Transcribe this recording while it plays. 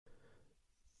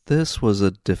This was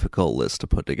a difficult list to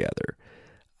put together.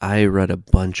 I read a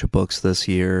bunch of books this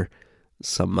year,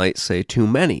 some might say too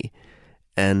many,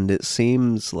 and it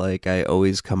seems like I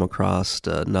always come across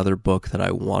another book that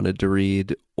I wanted to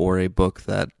read or a book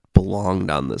that belonged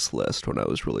on this list when I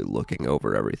was really looking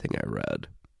over everything I read.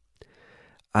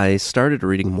 I started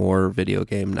reading more video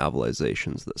game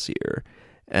novelizations this year,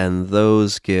 and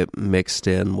those get mixed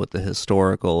in with the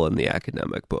historical and the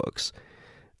academic books.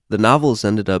 The novels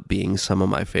ended up being some of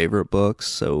my favorite books,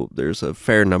 so there's a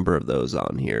fair number of those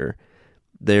on here.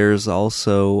 There's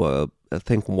also, I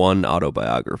think, one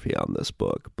autobiography on this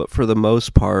book, but for the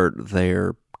most part,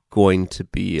 they're going to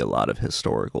be a lot of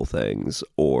historical things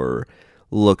or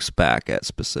looks back at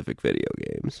specific video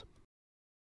games.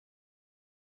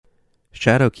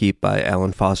 Shadowkeep by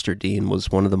Alan Foster Dean was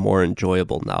one of the more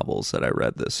enjoyable novels that I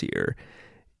read this year.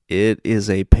 It is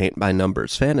a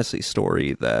paint-by-numbers fantasy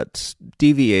story that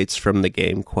deviates from the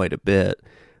game quite a bit,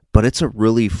 but it's a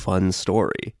really fun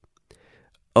story.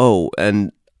 Oh,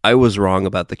 and I was wrong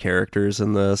about the characters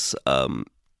in this.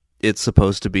 It's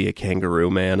supposed to be a kangaroo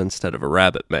man instead of a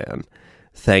rabbit man.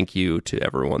 Thank you to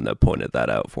everyone that pointed that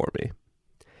out for me.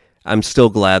 I'm still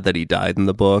glad that he died in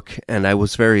the book, and I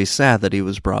was very sad that he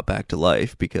was brought back to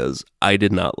life because I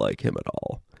did not like him at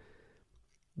all.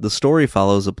 The story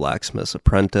follows a blacksmith's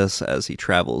apprentice as he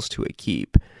travels to a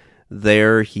keep.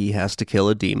 There, he has to kill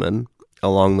a demon.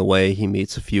 Along the way, he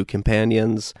meets a few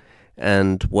companions,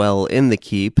 and while in the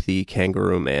keep, the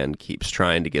kangaroo man keeps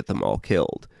trying to get them all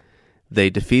killed. They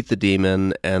defeat the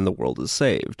demon, and the world is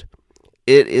saved.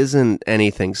 It isn't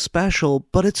anything special,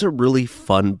 but it's a really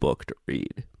fun book to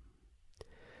read.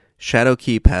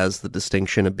 Shadowkeep has the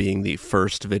distinction of being the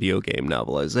first video game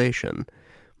novelization.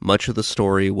 Much of the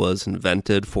story was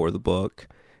invented for the book,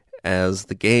 as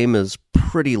the game is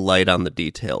pretty light on the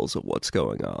details of what's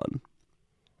going on.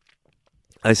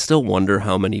 I still wonder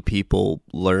how many people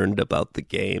learned about the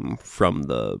game from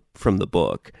the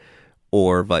book,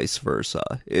 or vice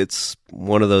versa. It's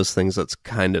one of those things that's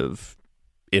kind of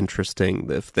interesting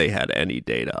if they had any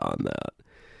data on that.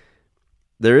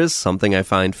 There is something I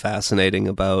find fascinating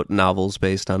about novels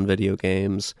based on video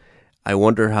games. I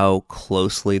wonder how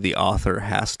closely the author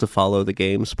has to follow the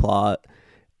game's plot,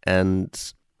 and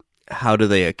how do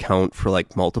they account for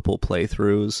multiple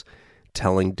playthroughs,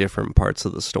 telling different parts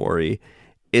of the story.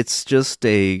 It's just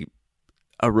a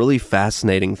really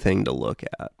fascinating thing to look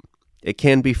at. It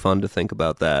can be fun to think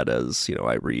about that as,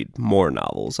 I read more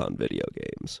novels on video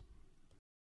games.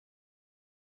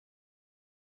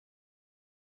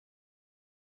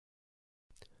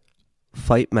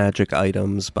 Fight Magic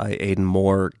Items by Aidan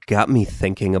Moore got me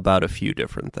thinking about a few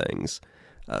different things.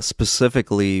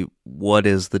 Specifically, what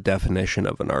is the definition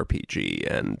of an RPG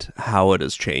and how it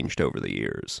has changed over the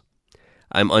years.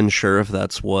 I'm unsure if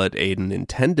that's what Aidan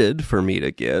intended for me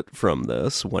to get from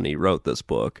this when he wrote this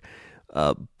book,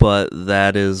 but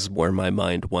that is where my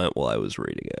mind went while I was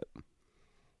reading it.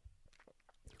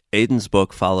 Aidan's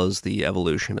book follows the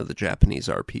evolution of the Japanese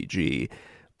RPG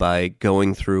by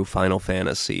going through Final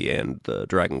Fantasy and the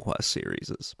Dragon Quest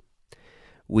series.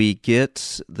 We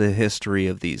get the history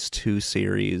of these two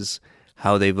series,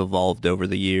 how they've evolved over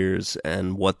the years,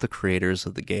 and what the creators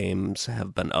of the games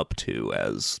have been up to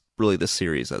as really the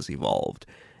series has evolved,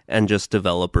 and just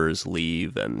developers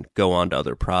leave and go on to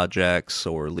other projects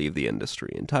or leave the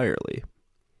industry entirely.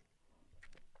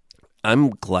 I'm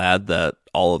glad that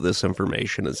all of this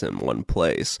information is in one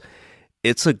place.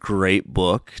 It's a great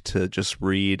book to just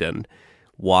read and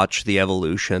watch the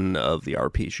evolution of the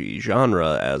RPG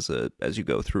genre as you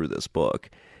go through this book,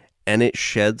 and it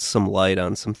sheds some light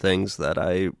on some things that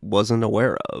I wasn't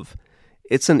aware of.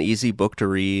 It's an easy book to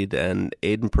read, and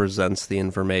Aidan presents the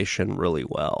information really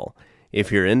well.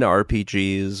 If you're into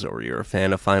RPGs or you're a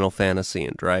fan of Final Fantasy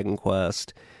and Dragon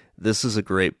Quest, this is a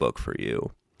great book for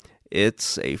you.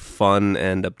 It's a fun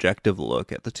and objective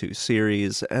look at the two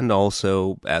series and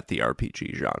also at the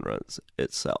RPG genre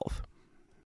itself.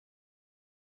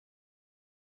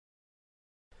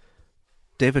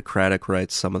 David Craddock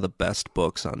writes some of the best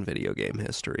books on video game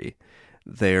history.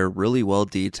 They're really well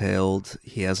detailed,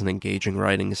 he has an engaging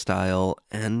writing style,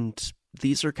 and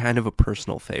these are kind of a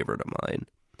personal favorite of mine.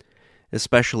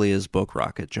 Especially his book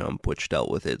Rocket Jump, which dealt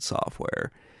with id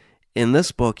Software. In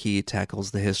this book, he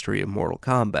tackles the history of Mortal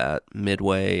Kombat,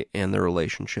 Midway, and their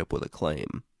relationship with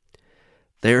Acclaim.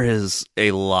 There is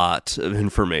a lot of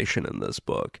information in this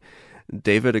book.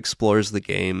 David explores the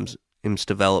game's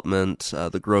development,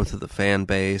 the growth of the fan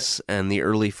base, and the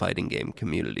early fighting game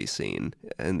community scene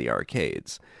in the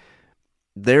arcades.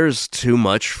 There's too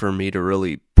much for me to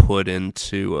really put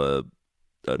into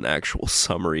an actual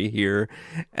summary here,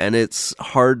 and it's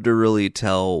hard to really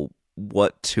tell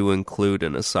what to include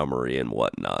in a summary and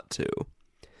what not to.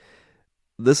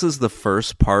 This is the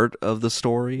first part of the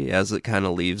story, as it kind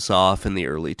of leaves off in the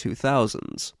early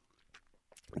 2000s.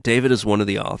 David is one of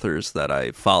the authors that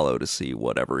I follow to see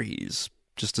whatever he's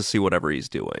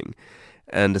doing,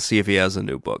 and to see if he has a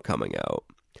new book coming out.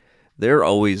 They're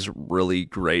always really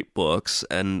great books,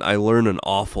 and I learn an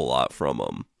awful lot from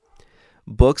them.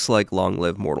 Books like Long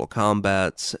Live Mortal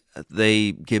Kombat,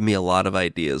 they give me a lot of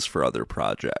ideas for other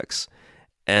projects.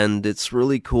 And it's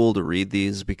really cool to read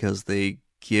these because they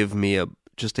give me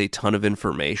just a ton of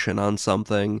information on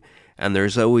something, and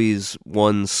there's always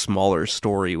one smaller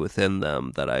story within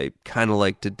them that I kind of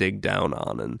like to dig down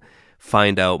on and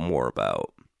find out more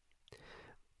about.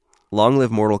 Long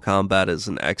Live Mortal Kombat is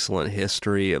an excellent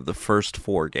history of the first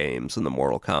 4 games in the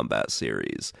Mortal Kombat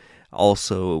series.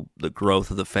 Also, the growth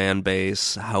of the fan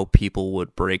base, how people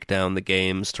would break down the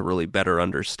games to really better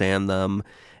understand them,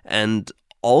 and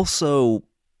also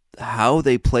how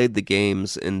they played the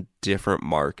games in different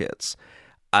markets.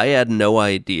 I had no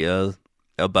idea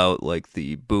about like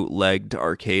the bootlegged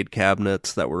arcade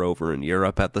cabinets that were over in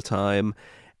Europe at the time,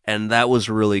 and that was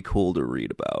really cool to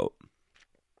read about.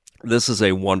 This is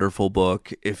a wonderful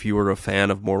book. If you were a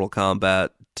fan of Mortal Kombat,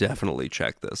 definitely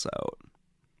check this out.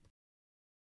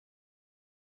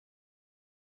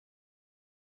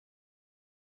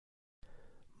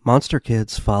 Monster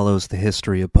Kids follows the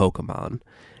history of Pokemon.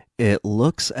 It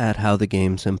looks at how the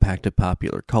games impacted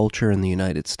popular culture in the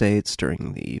United States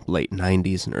during the late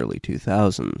 90s and early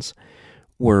 2000s.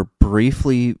 We're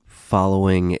briefly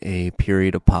following a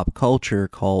period of pop culture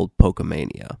called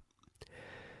Pokemania.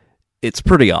 It's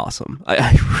pretty awesome.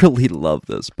 I really love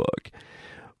this book.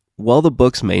 While the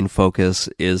book's main focus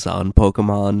is on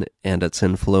Pokemon and its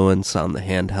influence on the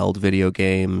handheld video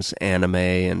games, anime,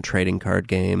 and trading card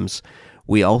games,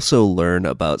 we also learn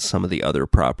about some of the other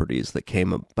properties that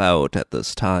came about at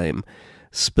this time,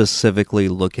 specifically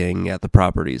looking at the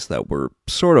properties that were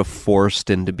sort of forced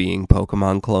into being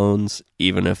Pokemon clones,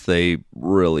 even if they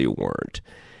really weren't.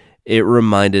 It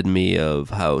reminded me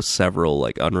of how several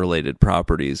unrelated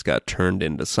properties got turned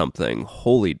into something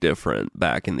wholly different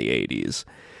back in the 80s.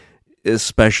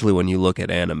 Especially when you look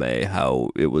at anime, how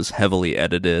it was heavily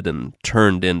edited and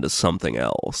turned into something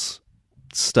else.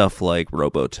 Stuff like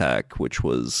Robotech, which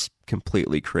was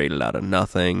completely created out of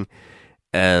nothing,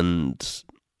 and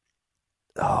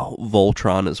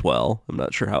Voltron as well. I'm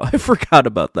not sure how I forgot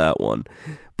about that one,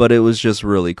 but it was just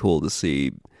really cool to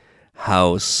see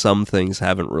how some things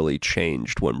haven't really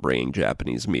changed when bringing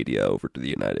Japanese media over to the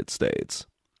United States.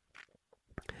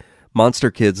 Monster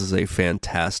Kids is a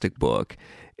fantastic book.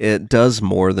 It does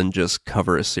more than just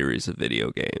cover a series of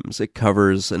video games. It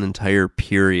covers an entire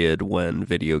period when a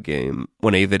video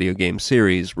game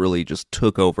series really just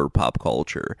took over pop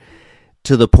culture,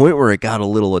 to the point where it got a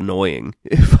little annoying,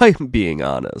 if I'm being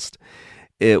honest.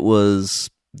 It was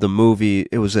in movies,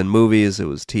 it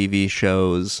was TV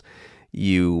shows.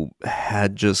 You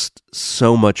had just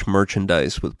so much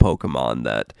merchandise with Pokemon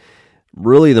that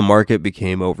really the market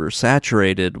became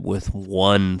oversaturated with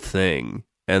one thing.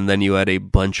 And then you had a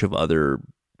bunch of other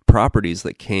properties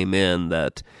that came in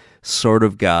that sort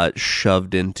of got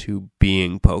shoved into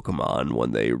being Pokemon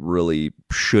when they really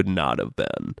should not have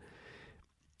been.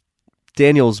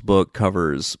 Daniel's book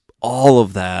covers all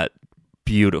of that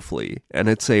beautifully, and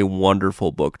it's a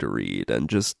wonderful book to read and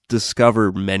just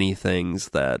discover many things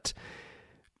that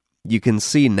you can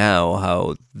see now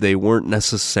how they weren't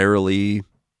necessarily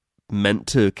meant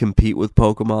to compete with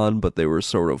Pokemon, but they were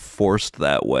sort of forced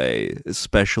that way,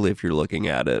 especially if you're looking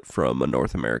at it from a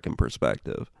North American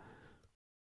perspective.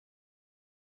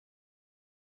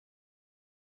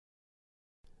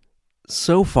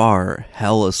 So far,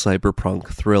 Hell, a Cyberpunk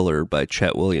Thriller by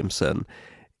Chet Williamson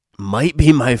might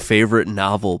be my favorite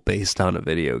novel based on a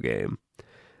video game.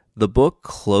 The book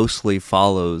closely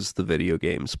follows the video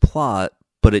game's plot,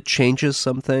 but it changes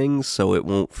some things so it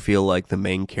won't feel like the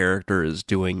main character is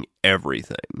doing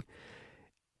everything.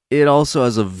 It also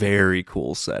has a very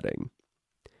cool setting.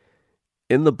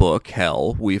 In the book,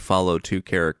 Hell, we follow 2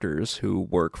 characters who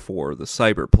work for the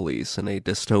cyber police in a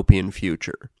dystopian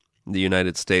future. The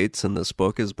United States in this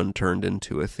book has been turned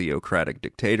into a theocratic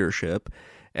dictatorship,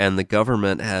 and the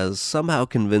government has somehow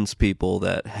convinced people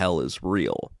that hell is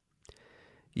real.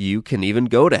 You can even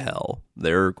go to hell.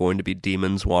 There are going to be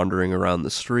demons wandering around the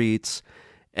streets,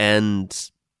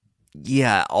 and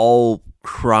all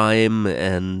crime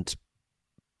and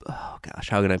how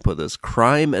can I put this?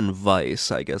 Crime and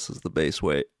vice, I guess, is the best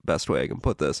way I can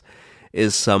put this,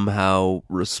 is somehow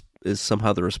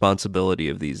the responsibility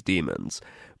of these demons,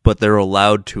 but they're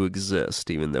allowed to exist,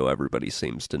 even though everybody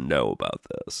seems to know about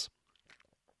this.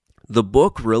 The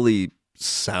book really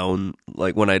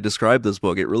when I describe this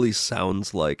book, it really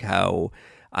sounds like how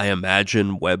I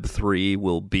imagine Web3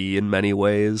 will be in many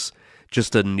ways.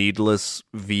 Just a needless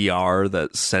VR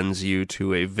that sends you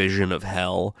to a vision of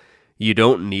hell. You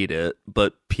don't need it,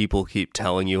 but people keep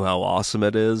telling you how awesome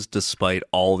it is despite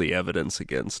all the evidence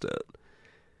against it.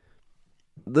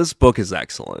 This book is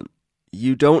excellent.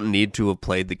 You don't need to have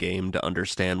played the game to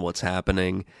understand what's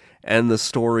happening, and the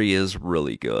story is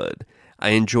really good.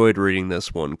 I enjoyed reading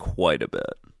this one quite a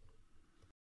bit.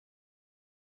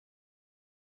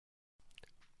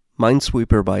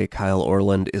 Minesweeper by Kyle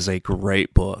Orland is a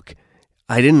great book.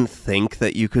 I didn't think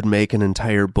that you could make an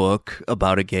entire book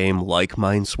about a game like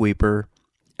Minesweeper,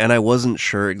 and I wasn't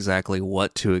sure exactly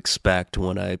what to expect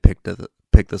when I picked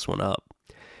this one up.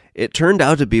 It turned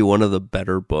out to be one of the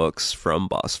better books from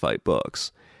Boss Fight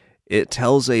Books. It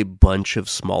tells a bunch of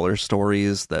smaller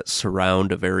stories that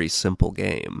surround a very simple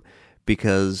game,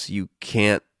 because you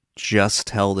can't just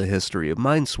tell the history of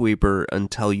Minesweeper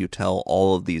until you tell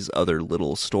all of these other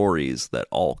little stories that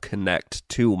all connect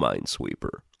to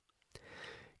Minesweeper.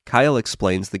 Kyle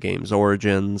explains the game's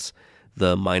origins,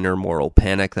 the minor moral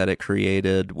panic that it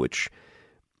created, which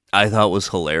I thought was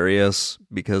hilarious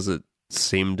because it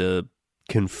seemed to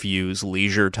confuse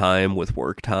leisure time with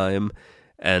work time,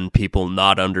 and people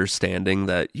not understanding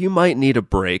that you might need a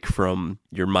break from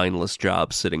your mindless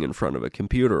job sitting in front of a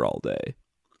computer all day.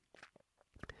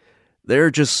 There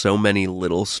are just so many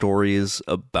little stories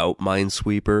about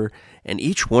Minesweeper, and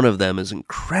each one of them is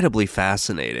incredibly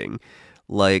fascinating,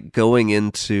 like going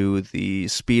into the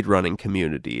speedrunning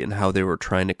community and how they were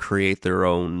trying to create their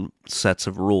own sets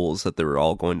of rules that they were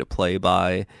all going to play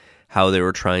by, how they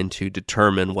were trying to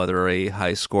determine whether a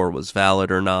high score was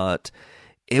valid or not.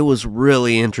 It was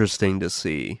really interesting to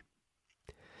see.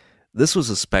 This was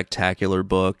a spectacular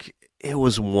book. It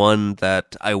was one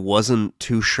that I wasn't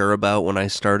too sure about when I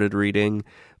started reading,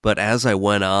 but as I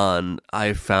went on,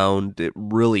 I found it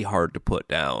really hard to put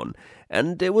down.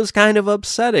 And it was kind of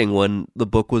upsetting when the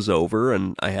book was over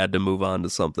and I had to move on to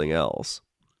something else.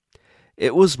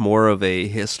 It was more of a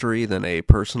history than a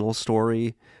personal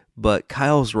story, but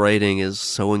Kyle's writing is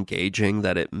so engaging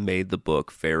that it made the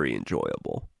book very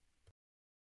enjoyable.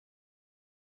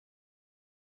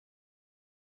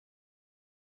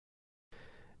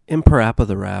 In Parappa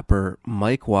the Rapper,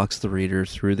 Mike walks the reader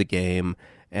through the game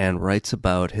and writes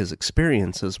about his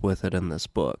experiences with it in this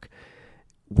book.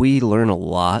 We learn a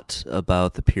lot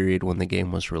about the period when the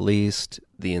game was released,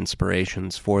 the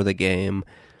inspirations for the game,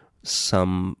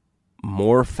 some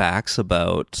more facts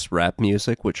about rap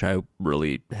music, which I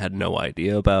really had no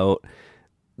idea about.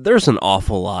 There's an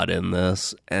awful lot in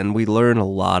this, and we learn a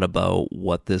lot about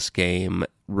what this game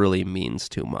really means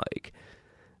to Mike.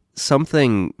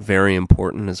 Something very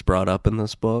important is brought up in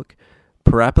this book.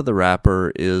 Parappa the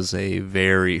Rapper is a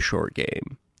very short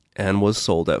game, and was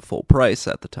sold at full price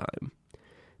at the time.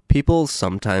 People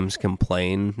sometimes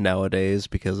complain nowadays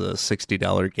because a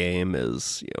 $60 game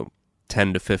is,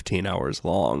 10 to 15 hours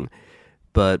long.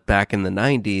 But back in the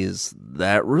 90s,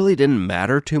 that really didn't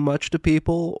matter too much to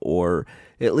people, or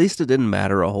at least it didn't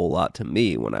matter a whole lot to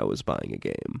me when I was buying a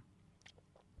game.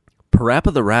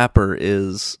 Parappa the Rapper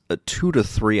is a 2 to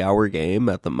 3 hour game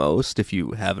at the most if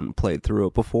you haven't played through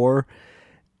it before,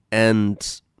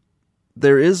 and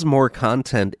there is more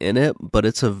content in it, but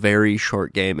it's a very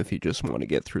short game if you just want to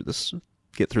get through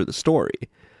the story.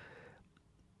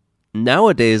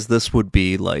 Nowadays, this would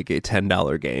be like a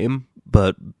 $10 game,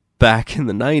 but back in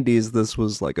the 90s, this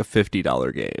was like a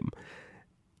 $50 game.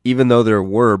 Even though there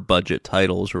were budget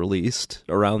titles released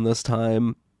around this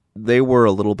time, they were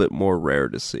a little bit more rare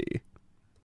to see.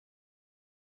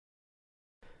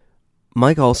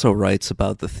 Mike also writes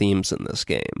about the themes in this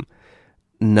game.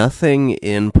 Nothing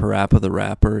in Parappa the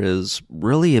Rapper is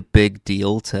really a big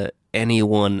deal to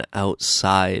anyone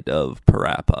outside of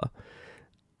Parappa.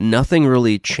 Nothing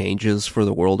really changes for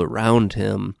the world around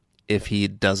him if he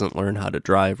doesn't learn how to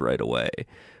drive right away,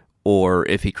 or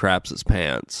if he craps his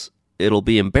pants. It'll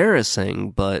be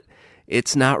embarrassing, but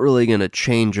it's not really going to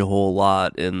change a whole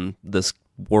lot in this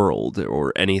world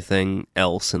or anything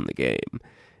else in the game.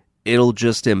 It'll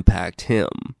just impact him.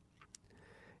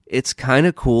 It's kind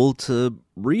of cool to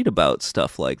read about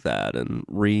stuff like that and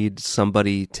read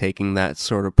somebody taking that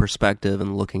sort of perspective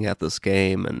and looking at this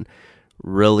game and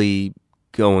really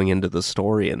going into the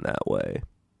story in that way.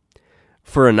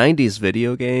 For a 90s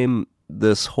video game,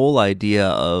 this whole idea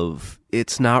of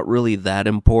it's not really that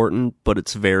important, but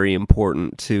it's very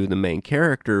important to the main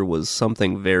character was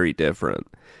something very different,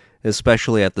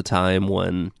 especially at the time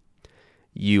when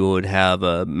you would have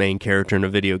a main character in a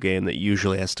video game that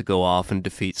usually has to go off and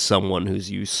defeat someone who's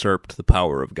usurped the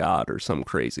power of God or some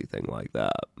crazy thing like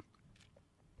that.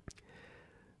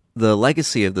 The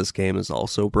legacy of this game is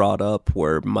also brought up,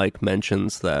 where Mike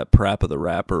mentions that Parappa the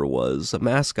Rapper was a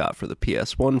mascot for the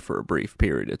PS1 for a brief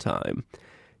period of time.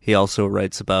 He also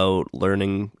writes about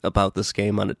learning about this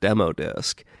game on a demo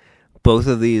disc. Both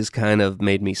of these kind of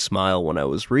made me smile when I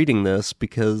was reading this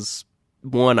because,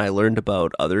 one, I learned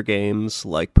about other games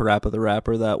like Parappa the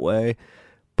Rapper that way,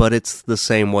 but it's the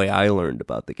same way I learned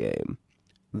about the game.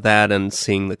 That and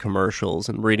seeing the commercials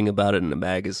and reading about it in a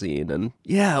magazine, and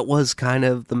yeah, it was kind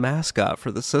of the mascot for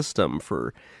the system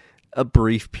for a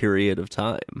brief period of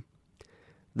time.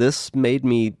 This made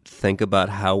me think about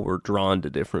how we're drawn to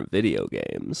different video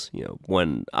games.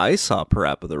 When I saw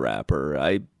Parappa the Rapper,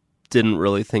 I didn't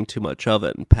really think too much of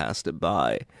it and passed it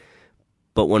by.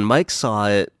 But when Mike saw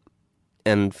it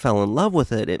and fell in love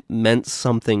with it, it meant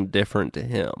something different to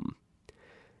him.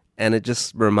 And it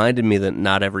just reminded me that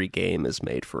not every game is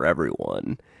made for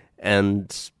everyone.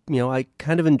 And, I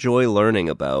kind of enjoy learning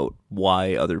about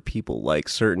why other people like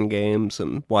certain games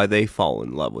and why they fall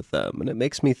in love with them. And it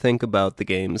makes me think about the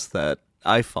games that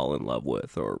I fall in love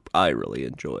with or I really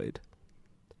enjoyed.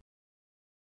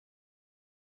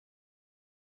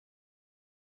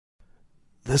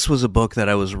 This was a book that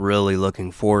I was really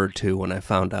looking forward to when I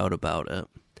found out about it.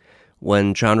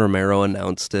 When John Romero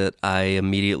announced it, I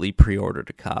immediately pre-ordered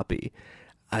a copy.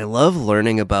 I love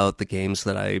learning about the games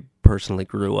that I personally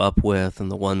grew up with and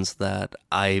the ones that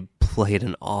I played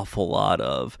an awful lot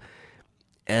of.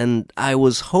 And I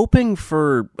was hoping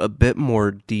for a bit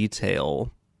more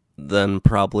detail than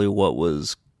probably what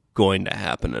was going to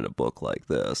happen in a book like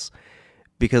this.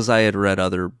 Because I had read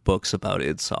other books about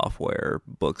id Software,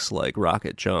 books like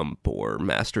Rocket Jump or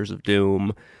Masters of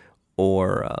Doom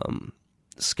or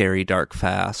Scary Dark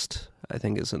Fast, I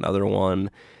think is another one.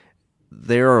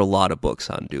 There are a lot of books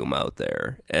on Doom out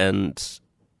there, and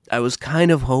I was kind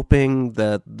of hoping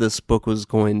that this book was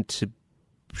going to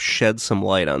shed some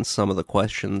light on some of the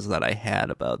questions that I had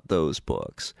about those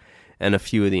books, and a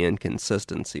few of the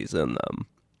inconsistencies in them.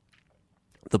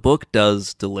 The book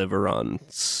does deliver on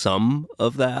some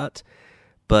of that,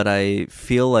 but I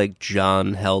feel like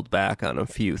John held back on a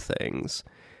few things,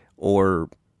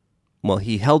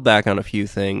 he held back on a few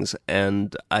things,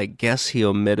 and I guess he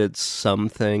omitted some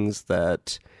things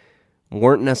that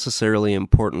weren't necessarily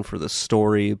important for the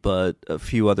story, but a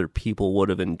few other people would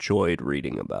have enjoyed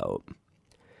reading about.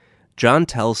 John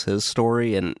tells his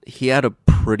story, and he had a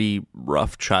pretty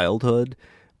rough childhood,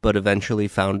 but eventually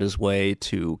found his way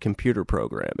to computer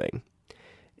programming.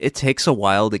 It takes a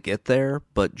while to get there,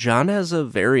 but John has a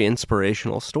very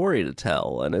inspirational story to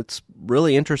tell, and it's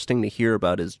really interesting to hear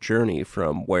about his journey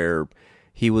from where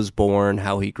he was born,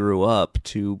 how he grew up,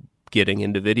 to getting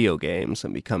into video games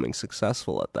and becoming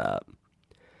successful at that.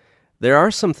 There are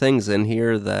some things in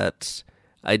here that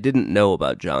I didn't know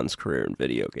about John's career in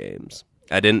video games.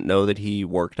 I didn't know that he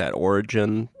worked at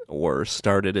Origin or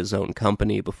started his own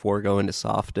company before going to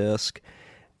Softdisk,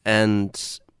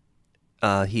 and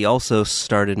he also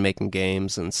started making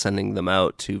games and sending them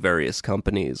out to various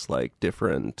companies like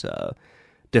different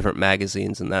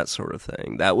magazines and that sort of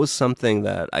thing. That was something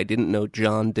that I didn't know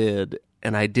John did,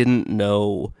 and I didn't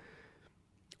know,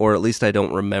 or at least I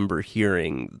don't remember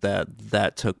hearing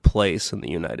that took place in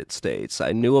the United States.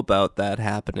 I knew about that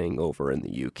happening over in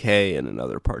the UK and in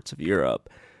other parts of Europe,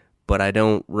 but I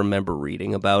don't remember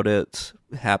reading about it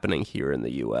happening here in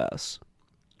the US.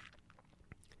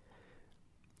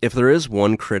 If there is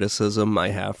one criticism I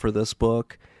have for this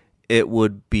book, it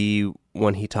would be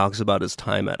when he talks about his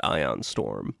time at Ion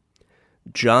Storm.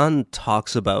 John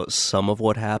talks about some of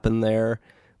what happened there,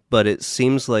 but it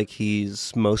seems like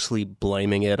he's mostly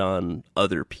blaming it on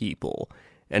other people,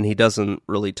 and he doesn't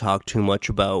really talk too much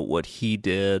about what he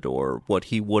did or what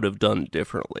he would have done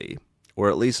differently, or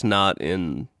at least not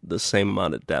in the same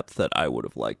amount of depth that I would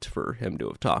have liked for him to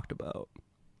have talked about.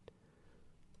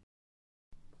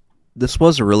 This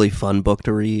was a really fun book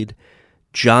to read.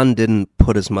 John didn't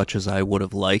put as much as I would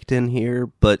have liked in here,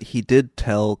 but he did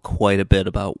tell quite a bit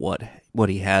about what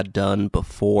he had done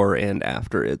before and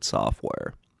after id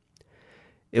Software.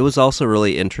 It was also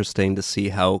really interesting to see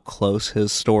how close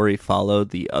his story followed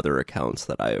the other accounts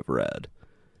that I have read.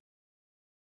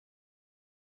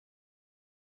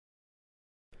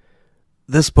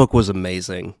 This book was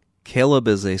amazing. Caleb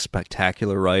is a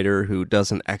spectacular writer who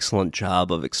does an excellent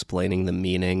job of explaining the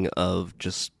meaning of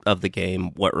the game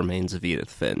What Remains of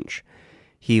Edith Finch.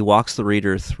 He walks the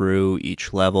reader through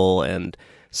each level and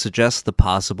suggests the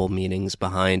possible meanings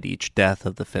behind each death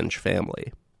of the Finch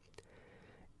family.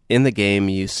 In the game,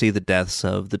 you see the deaths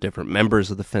of the different members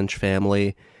of the Finch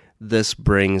family. This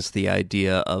brings the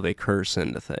idea of a curse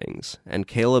into things, and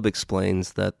Caleb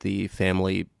explains that the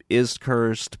family is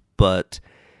cursed, but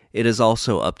it is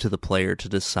also up to the player to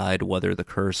decide whether the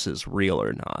curse is real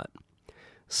or not.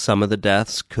 Some of the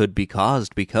deaths could be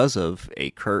caused because of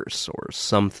a curse or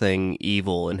something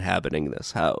evil inhabiting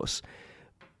this house,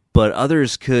 but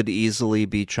others could easily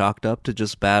be chalked up to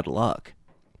just bad luck.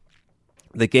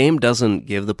 The game doesn't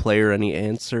give the player any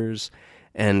answers,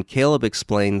 and Caleb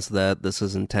explains that this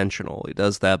is intentional. He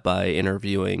does that by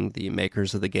interviewing the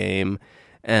makers of the game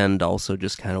and also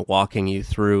just kind of walking you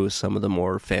through some of the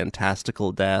more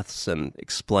fantastical deaths and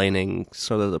explaining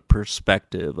sort of the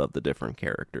perspective of the different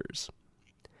characters.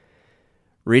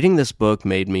 Reading this book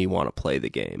made me want to play the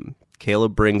game.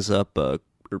 Caleb brings a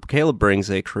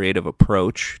creative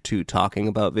approach to talking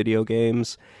about video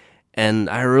games, and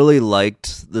I really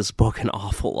liked this book an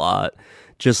awful lot.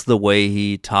 Just the way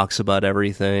he talks about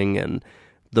everything and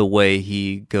the way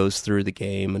he goes through the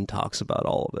game and talks about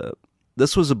all of it.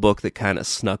 This was a book that kind of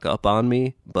snuck up on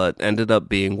me, but ended up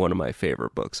being one of my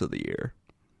favorite books of the year.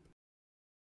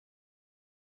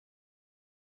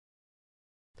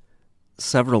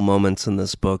 Several moments in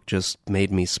this book just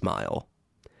made me smile.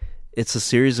 It's a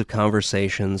series of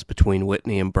conversations between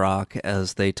Whitney and Brock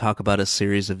as they talk about a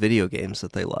series of video games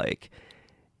that they like.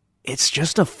 It's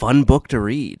just a fun book to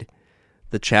read.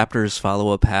 The chapters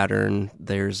follow a pattern.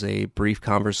 There's a brief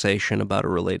conversation about a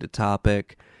related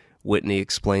topic. Whitney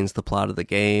explains the plot of the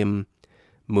game,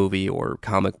 movie, or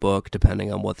comic book,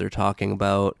 depending on what they're talking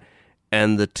about,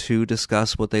 and the two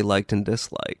discuss what they liked and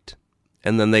disliked.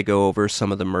 And then they go over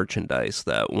some of the merchandise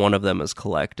that one of them has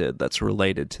collected that's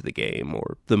related to the game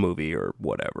or the movie or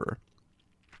whatever.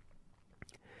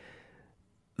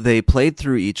 They played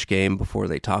through each game before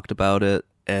they talked about it,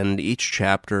 and each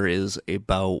chapter is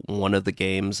about one of the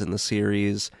games in the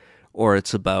series, or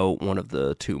it's about one of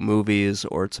the two movies,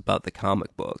 or it's about the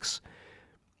comic books.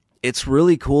 It's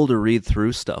really cool to read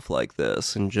through stuff like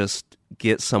this and just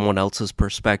get someone else's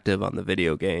perspective on the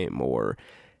video game, or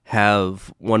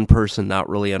have one person not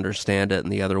really understand it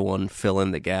and the other one fill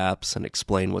in the gaps and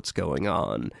explain what's going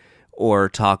on, or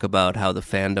talk about how the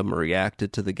fandom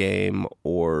reacted to the game,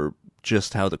 or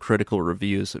just how the critical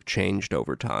reviews have changed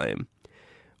over time,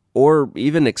 or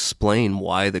even explain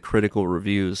why the critical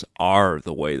reviews are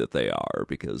the way that they are,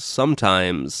 because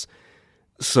sometimes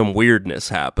some weirdness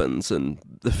happens in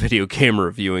the video game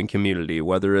reviewing community,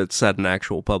 whether it's at an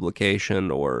actual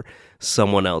publication or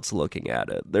someone else looking at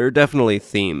it. There are definitely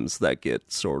themes that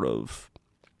get sort of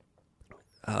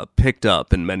picked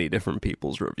up in many different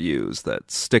people's reviews that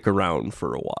stick around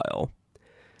for a while.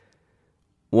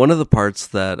 One of the parts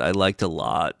that I liked a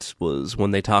lot was when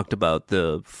they talked about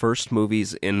the first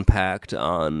movie's impact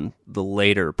on the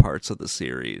later parts of the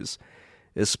series,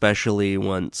 especially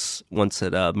once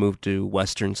it moved to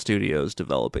Western Studios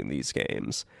developing these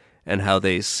games, and how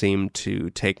they seemed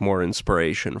to take more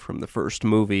inspiration from the first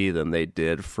movie than they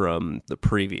did from the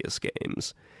previous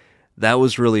games. That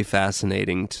was really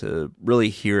fascinating to really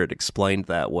hear it explained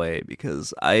that way,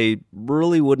 because I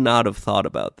really would not have thought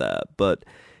about that, but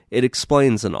it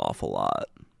explains an awful lot.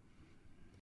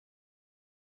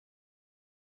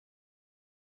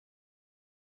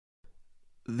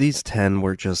 These 10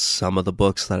 were just some of the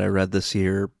books that I read this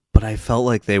year, but I felt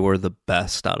like they were the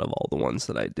best out of all the ones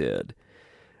that I did.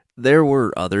 There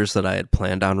were others that I had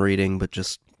planned on reading, but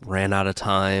just ran out of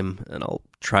time, and I'll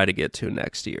try to get to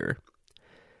next year.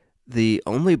 The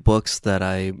only books that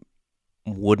I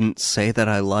wouldn't say that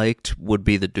I liked would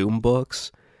be the Doom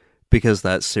books, because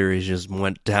that series just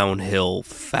went downhill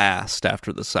fast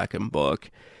after the second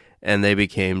book, and they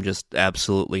became just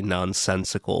absolutely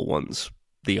nonsensical once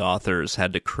the authors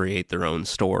had to create their own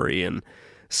story and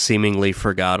seemingly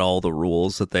forgot all the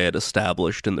rules that they had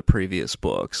established in the previous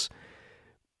books.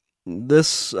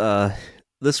 This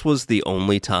was the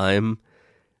only time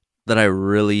that I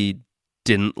really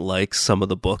didn't like some of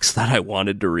the books that I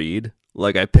wanted to read.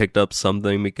 Like, I picked up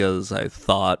something because I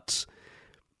thought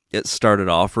it started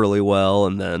off really well,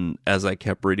 and then as I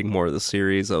kept reading more of the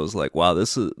series, I was like, wow,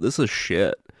 this is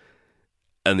shit.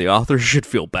 And the author should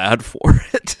feel bad for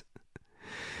it.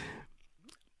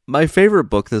 My favorite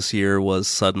book this year was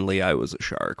Suddenly I Was a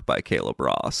Shark by Caleb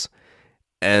Ross,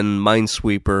 and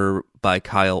Minesweeper by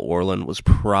Kyle Orland was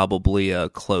probably a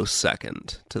close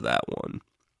second to that one.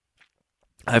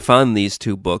 I found these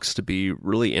two books to be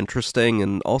really interesting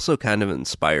and also kind of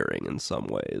inspiring in some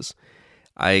ways.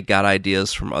 I got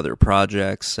ideas from other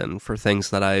projects and for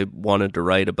things that I wanted to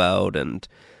write about and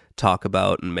talk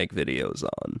about and make videos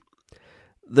on.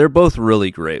 They're both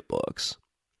really great books.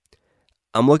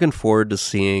 I'm looking forward to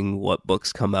seeing what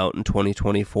books come out in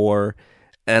 2024,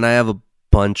 and I have a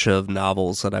bunch of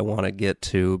novels that I want to get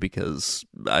to because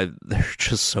there are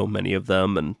just so many of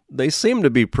them, and they seem to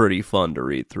be pretty fun to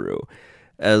read through,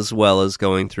 as well as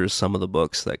going through some of the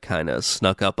books that kind of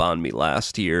snuck up on me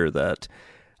last year that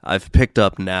I've picked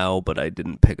up now, but I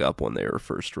didn't pick up when they were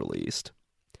first released.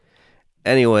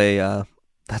 Anyway,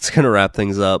 that's going to wrap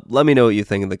things up. Let me know what you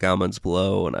think in the comments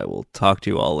below, and I will talk to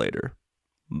you all later.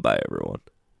 Bye, everyone.